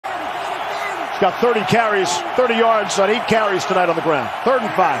got 30 carries, 30 yards on 8 carries tonight on the ground. 3rd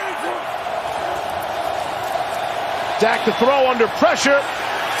and 5. Dak to throw under pressure.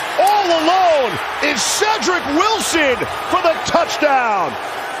 All alone is Ced Wilson for the touchdown.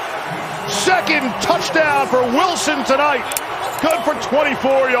 2nd touchdown for Wilson tonight. Good for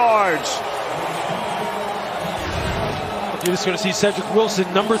 24 yards. You're just going to see Ced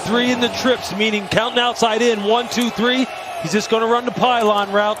Wilson, number 3 in the trips, meaning counting outside in, 1, 2, 3. He's just going to run the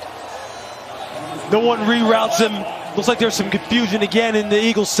pylon route. No one reroutes him. Looks like there's some confusion again in the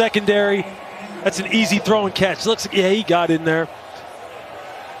Eagles secondary. That's an easy throw and catch. Looks like, yeah, he got in there.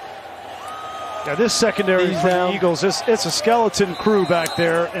 Yeah, this secondary for the Eagles, it's a skeleton crew back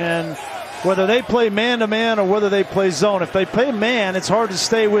there, and whether they play man-to-man or whether they play zone, if they play man, it's hard to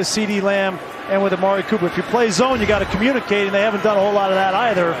stay with CeeDee Lamb and with Amari Cooper. If you play zone, you got to communicate, and they haven't done a whole lot of that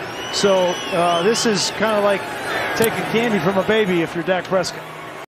either. So this is kind of like taking candy from a baby if you're Dak Prescott.